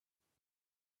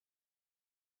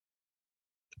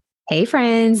Hey,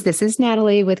 friends, this is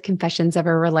Natalie with Confessions of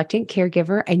a Reluctant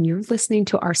Caregiver, and you're listening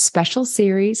to our special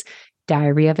series,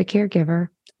 Diary of a Caregiver,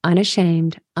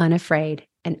 Unashamed, Unafraid,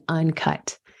 and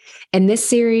Uncut. In this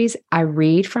series, I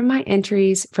read from my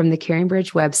entries from the Caring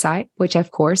Bridge website, which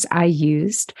of course I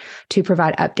used to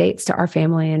provide updates to our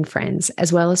family and friends,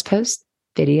 as well as post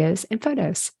videos and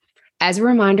photos. As a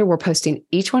reminder, we're posting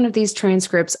each one of these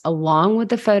transcripts along with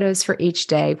the photos for each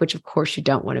day, which of course you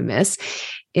don't want to miss,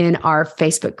 in our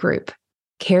Facebook group,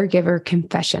 Caregiver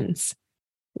Confessions.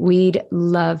 We'd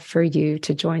love for you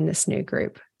to join this new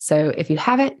group. So if you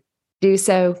haven't, do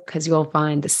so, because you'll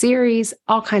find the series,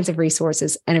 all kinds of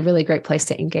resources, and a really great place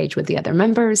to engage with the other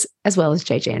members, as well as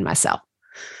JJ and myself.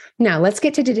 Now, let's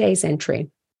get to today's entry.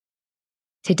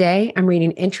 Today, I'm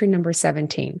reading entry number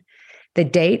 17. The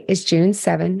date is June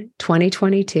 7,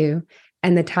 2022,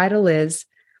 and the title is,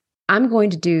 I'm going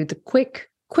to do the quick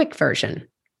version.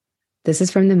 This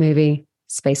is from the movie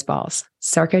Spaceballs,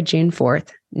 circa June 4th,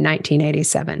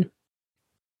 1987.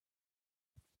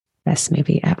 Best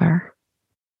movie ever.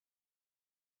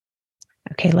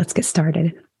 Okay, let's get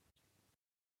started.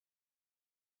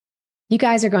 You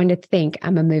guys are going to think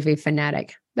I'm a movie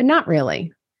fanatic, but not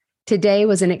really. Today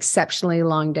was an exceptionally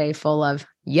long day full of,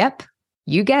 yep,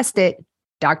 you guessed it,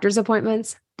 doctor's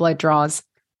appointments, blood draws,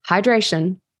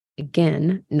 hydration,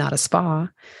 again, not a spa,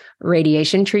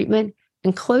 radiation treatment,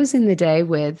 and closing the day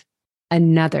with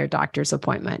another doctor's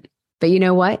appointment. But you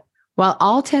know what? While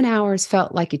all 10 hours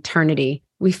felt like eternity,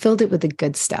 we filled it with the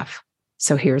good stuff.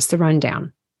 So here's the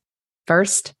rundown.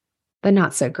 First, the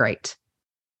not so great.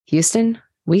 Houston,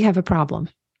 we have a problem.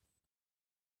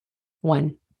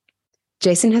 1.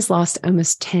 Jason has lost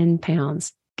almost 10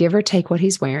 pounds, give or take what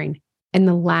he's wearing, in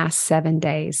the last 7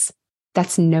 days.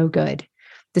 That's no good.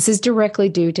 This is directly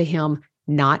due to him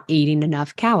not eating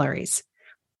enough calories.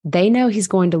 They know he's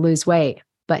going to lose weight,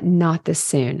 but not this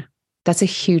soon. That's a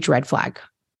huge red flag.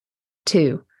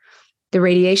 2, the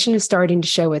radiation is starting to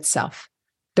show itself.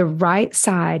 The right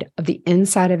side of the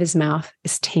inside of his mouth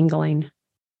is tingling.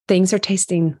 Things are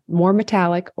tasting more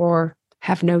metallic or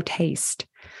have no taste.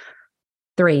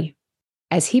 3,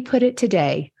 as he put it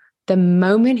today, the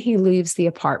moment he leaves the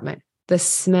apartment, the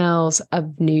smells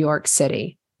of New York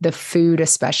City, the food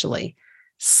especially,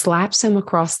 slaps him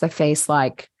across the face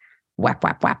like whap,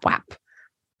 whap, whap, whap.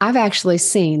 I've actually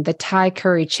seen the Thai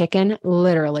curry chicken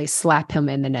literally slap him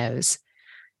in the nose.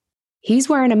 He's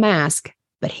wearing a mask,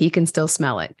 but he can still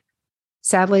smell it.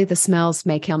 Sadly, the smells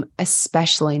make him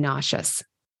especially nauseous.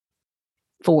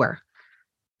 4,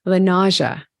 the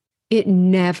nausea. It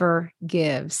never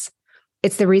gives.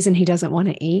 It's the reason he doesn't want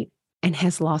to eat and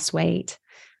has lost weight.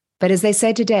 But as they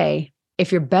say today,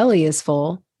 if your belly is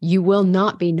full, you will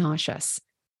not be nauseous.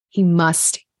 He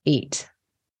must eat.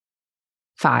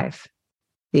 5,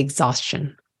 the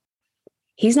exhaustion.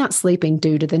 He's not sleeping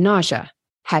due to the nausea,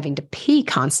 having to pee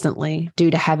constantly due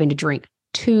to having to drink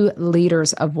 2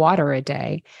 liters of water a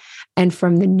day, and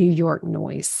from the New York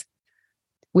noise.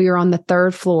 We are on the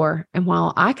 3rd floor, and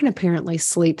while I can apparently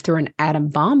sleep through an atom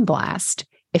bomb blast,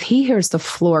 if he hears the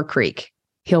floor creak,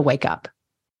 he'll wake up.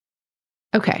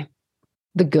 Okay,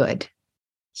 the good.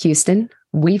 Houston,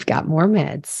 we've got more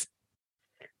meds.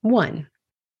 1,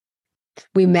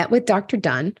 we met with Dr.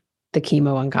 Dunn, the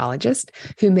chemo-oncologist,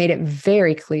 who made it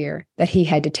very clear that he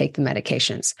had to take the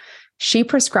medications. She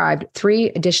prescribed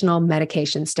 3 additional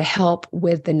medications to help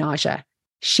with the nausea.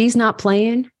 She's not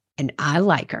playing, and I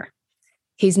like her.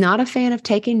 He's not a fan of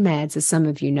taking meds, as some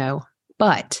of you know,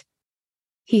 but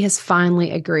he has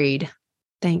finally agreed.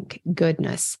 Thank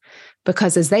goodness.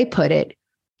 Because as they put it,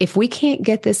 if we can't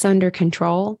get this under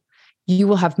control, you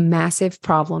will have massive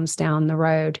problems down the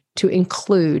road, to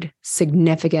include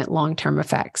significant long-term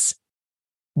effects.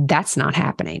 That's not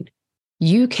happening.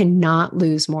 You cannot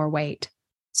lose more weight.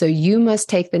 So you must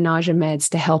take the nausea meds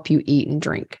to help you eat and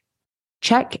drink.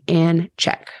 Check and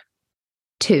check.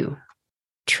 2,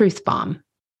 truth bomb.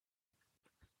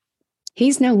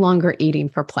 He's no longer eating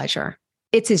for pleasure.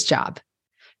 It's his job.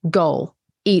 Goal,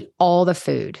 eat all the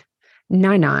food.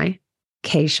 Nai,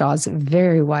 Kay Shaw's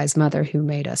very wise mother who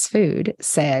made us food,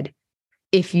 said,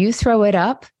 if you throw it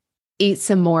up, eat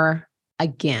some more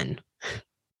again.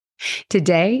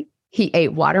 Today, he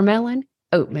ate watermelon,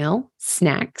 oatmeal,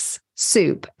 snacks,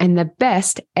 soup, and the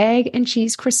best egg and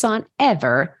cheese croissant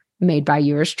ever made by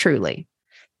yours truly.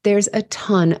 There's a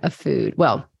ton of food.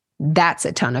 Well, that's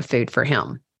a ton of food for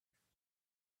him.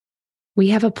 We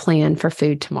have a plan for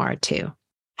food tomorrow too.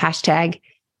 Hashtag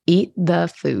eat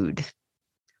the food.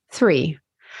 3,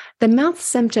 the mouth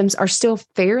symptoms are still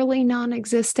fairly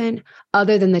non-existent,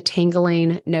 other than the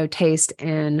tingling, no taste,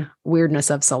 and weirdness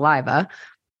of saliva.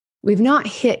 We've not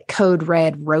hit code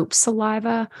red rope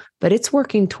saliva, but it's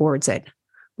working towards it.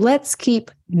 Let's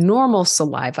keep normal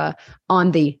saliva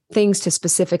on the things to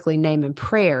specifically name in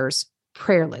prayers,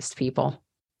 prayer list, people.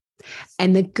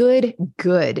 And the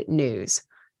good news.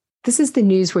 This is the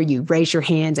news where you raise your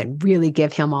hands and really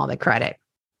give him all the credit.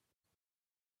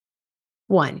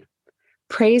 1,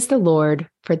 praise the Lord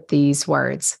for these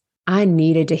words. I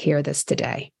needed to hear this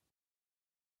today.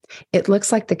 It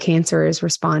looks like the cancer is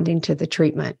responding to the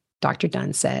treatment, Dr.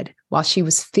 Dunn said, while she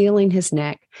was feeling his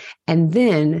neck, and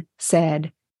then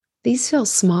said, these feel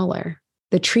smaller.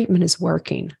 The treatment is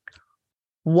working.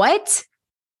 What?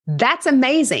 That's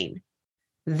amazing.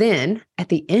 Then at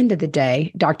the end of the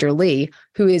day, Dr. Lee,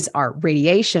 who is our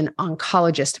radiation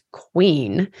oncologist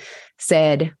queen,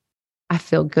 said, I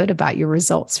feel good about your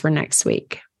results for next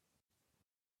week.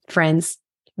 Friends,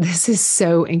 this is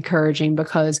so encouraging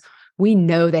because we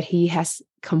know that he has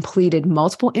completed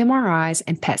multiple MRIs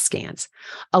and PET scans.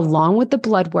 Along with the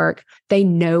blood work, they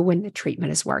know when the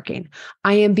treatment is working.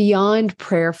 I am beyond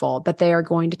prayerful that they are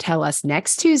going to tell us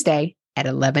next Tuesday at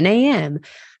 11 a.m.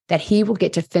 that he will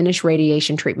get to finish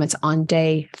radiation treatments on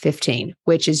day 15,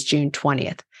 which is June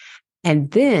 20th,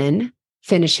 and then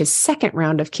finish his second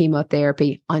round of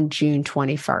chemotherapy on June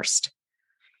 21st.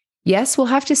 Yes, we'll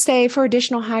have to stay for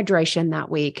additional hydration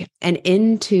that week and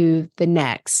into the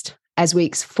next, as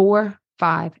weeks 4,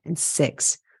 5, and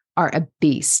 6 are a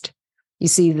beast. You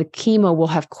see, the chemo will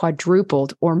have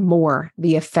quadrupled or more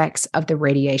the effects of the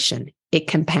radiation. It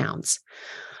compounds.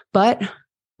 But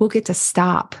we'll get to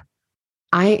stop.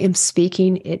 I am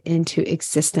speaking it into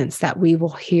existence that we will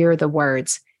hear the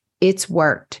words, it's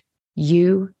worked.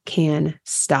 You can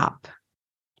stop.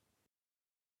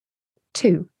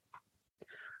 2,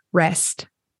 rest.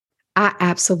 I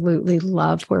absolutely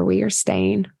love where we are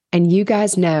staying. And you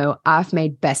guys know I've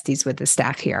made besties with the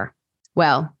staff here.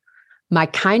 Well, my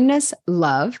kindness,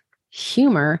 love,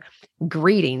 humor,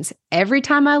 greetings every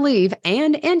time I leave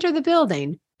and enter the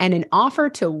building, and an offer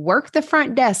to work the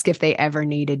front desk if they ever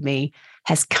needed me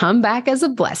has come back as a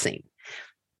blessing.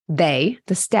 They,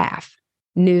 the staff,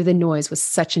 knew the noise was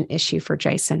such an issue for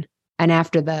Jason. And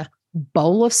after the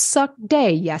bowl of suck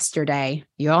day yesterday,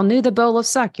 you all knew the bowl of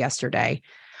suck yesterday,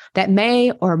 that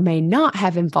may or may not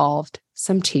have involved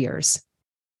some tears.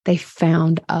 They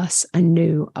found us a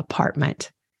new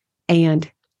apartment,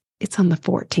 and it's on the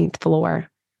 14th floor.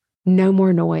 No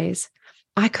more noise.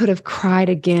 I could have cried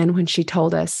again when she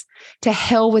told us, to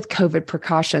hell with COVID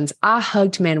precautions. I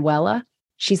hugged Manuela.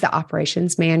 She's the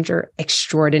operations manager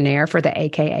extraordinaire for the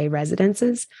AKA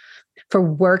residences, for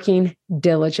working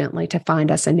diligently to find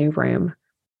us a new room.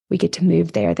 We get to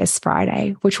move there this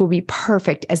Friday, which will be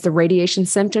perfect as the radiation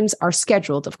symptoms are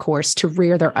scheduled, of course, to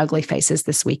rear their ugly faces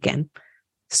this weekend.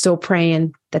 Still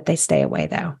praying that they stay away,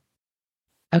 though.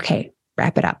 Okay,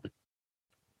 wrap it up.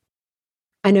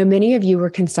 I know many of you were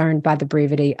concerned by the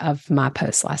brevity of my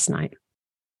post last night.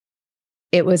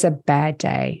 It was a bad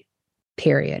day,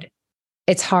 period.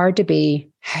 It's hard to be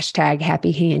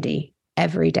 #happy handy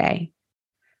every day.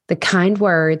 The kind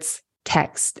words,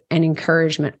 text, and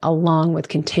encouragement, along with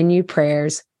continued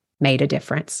prayers, made a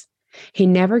difference. He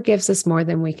never gives us more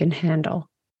than we can handle,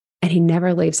 and he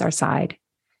never leaves our side.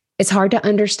 It's hard to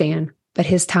understand, but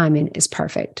his timing is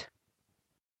perfect.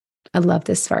 I love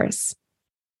this verse.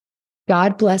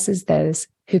 God blesses those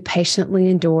who patiently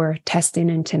endure testing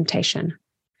and temptation.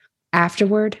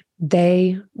 Afterward,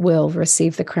 they will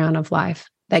receive the crown of life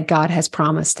that God has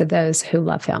promised to those who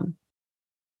love him.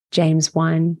 James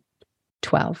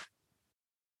 1:12.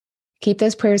 Keep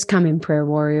those prayers coming, prayer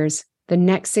warriors. The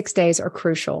next 6 days are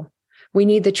crucial. We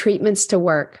need the treatments to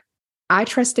work. I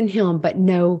trust in him, but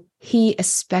know he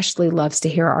especially loves to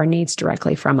hear our needs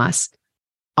directly from us.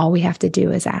 All we have to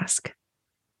do is ask.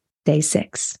 Day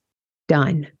 6,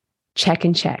 done. Check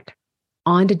and check.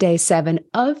 On to day 7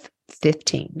 of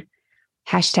 15.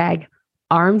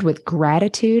 #armed with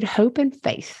gratitude, hope, and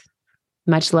faith.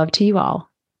 Much love to you all.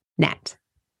 Nat.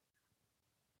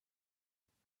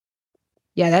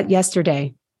 Yeah, that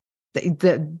yesterday,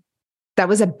 that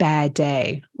was a bad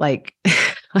day. Like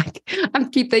I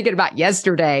keep thinking about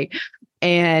yesterday,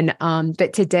 and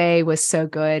but today was so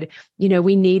good. You know,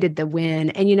 we needed the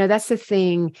win, and you know that's the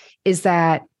thing is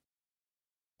that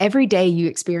every day you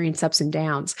experience ups and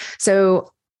downs.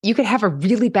 So you could have a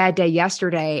really bad day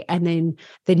yesterday, and then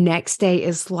the next day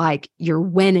is like you're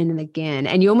winning again,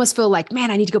 and you almost feel like, man,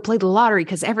 I need to go play the lottery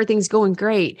because everything's going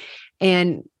great.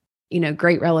 And you know,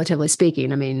 great relatively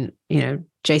speaking. I mean, you know,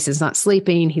 Jason's not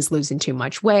sleeping. He's losing too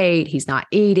much weight. He's not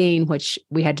eating, which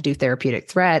we had to do therapeutic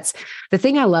threats. The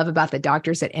thing I love about the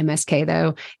doctors at MSK,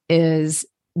 though, is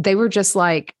they were just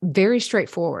like very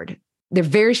straightforward. They're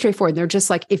very straightforward. They're just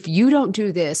like, if you don't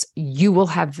do this, you will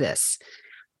have this.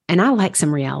 And I like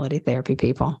some reality therapy,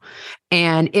 people.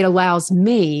 And it allows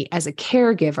me as a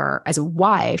caregiver, as a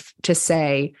wife, to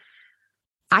say,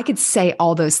 I could say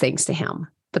all those things to him.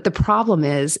 But the problem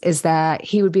is that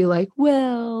he would be like,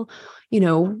 well,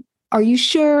 are you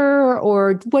sure?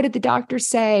 Or what did the doctor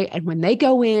say? And when they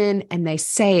go in and they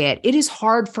say it, it is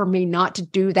hard for me not to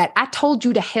do that. I told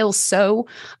you to hell so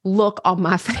look on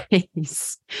my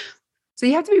face. So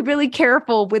you have to be really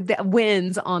careful with the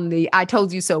wins on the I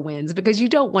told you so wins, because you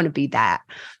don't want to be that.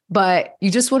 But you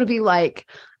just want to be like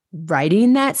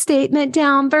writing that statement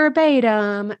down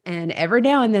verbatim. And every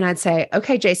now and then I'd say,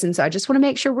 okay, Jason, so I just want to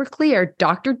make sure we're clear.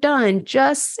 Dr. Dunn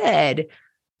just said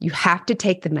you have to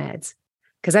take the meds.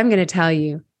 Because I'm going to tell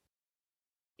you,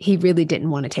 he really didn't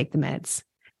want to take the meds.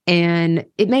 And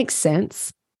it makes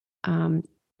sense.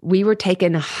 We were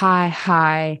taking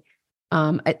highly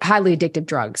addictive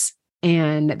drugs,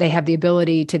 and they have the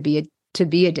ability to be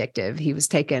addictive. He was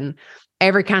taking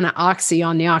every kind of oxy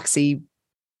on the oxy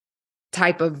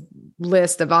type of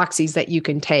list of oxys that you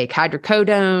can take.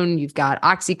 Hydrocodone, you've got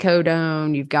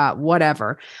oxycodone, you've got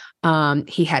whatever.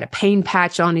 He had a pain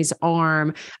patch on his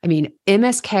arm. I mean,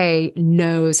 MSK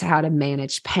knows how to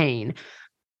manage pain,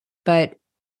 but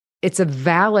it's a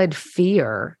valid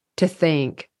fear to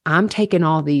think, I'm taking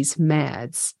all these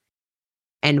meds,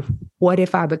 and what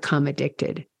if I become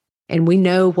addicted? And we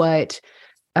know what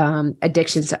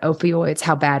addictions to opioids,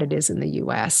 how bad it is in the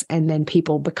US. And then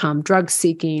people become drug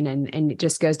seeking, and it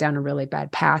just goes down a really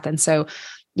bad path. And so,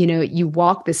 you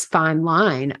walk this fine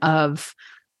line of,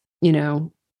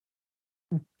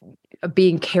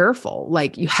 being careful.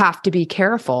 Like, you have to be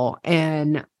careful.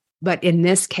 But in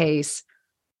this case,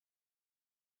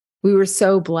 we were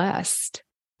so blessed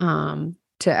he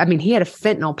had a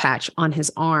fentanyl patch on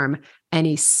his arm, and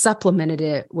he supplemented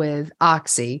it with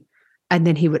oxy. And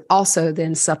then he would also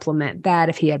then supplement that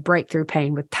if he had breakthrough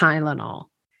pain with Tylenol.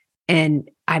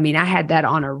 And I had that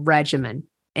on a regimen,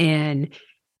 and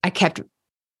I kept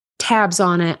tabs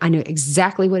on it. I knew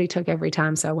exactly what he took every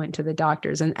time. So I went to the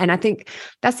doctors. And I think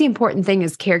that's the important thing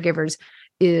as caregivers,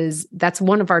 is that's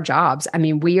one of our jobs.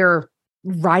 We are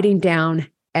writing down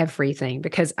everything,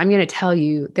 because I'm going to tell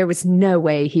you, there was no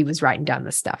way he was writing down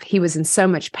this stuff. He was in so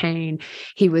much pain.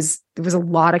 There was a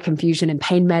lot of confusion, and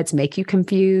pain meds make you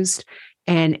confused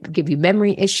and give you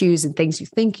memory issues and things you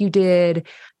think you did.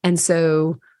 And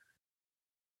so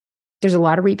there's a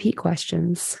lot of repeat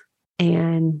questions,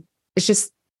 and it's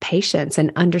just patience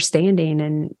and understanding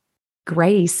and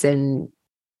grace. And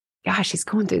gosh, he's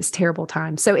going through this terrible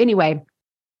time. So anyway,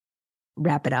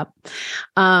 wrap it up.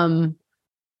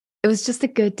 It was just a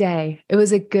good day. It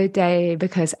was a good day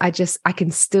because I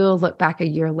can still look back a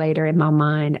year later in my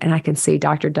mind, and I can see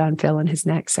Dr. Dunn feeling his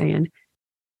neck saying,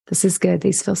 this is good.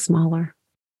 These feel smaller.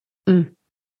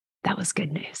 That was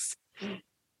good news.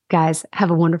 Guys, have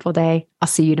a wonderful day. I'll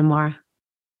see you tomorrow.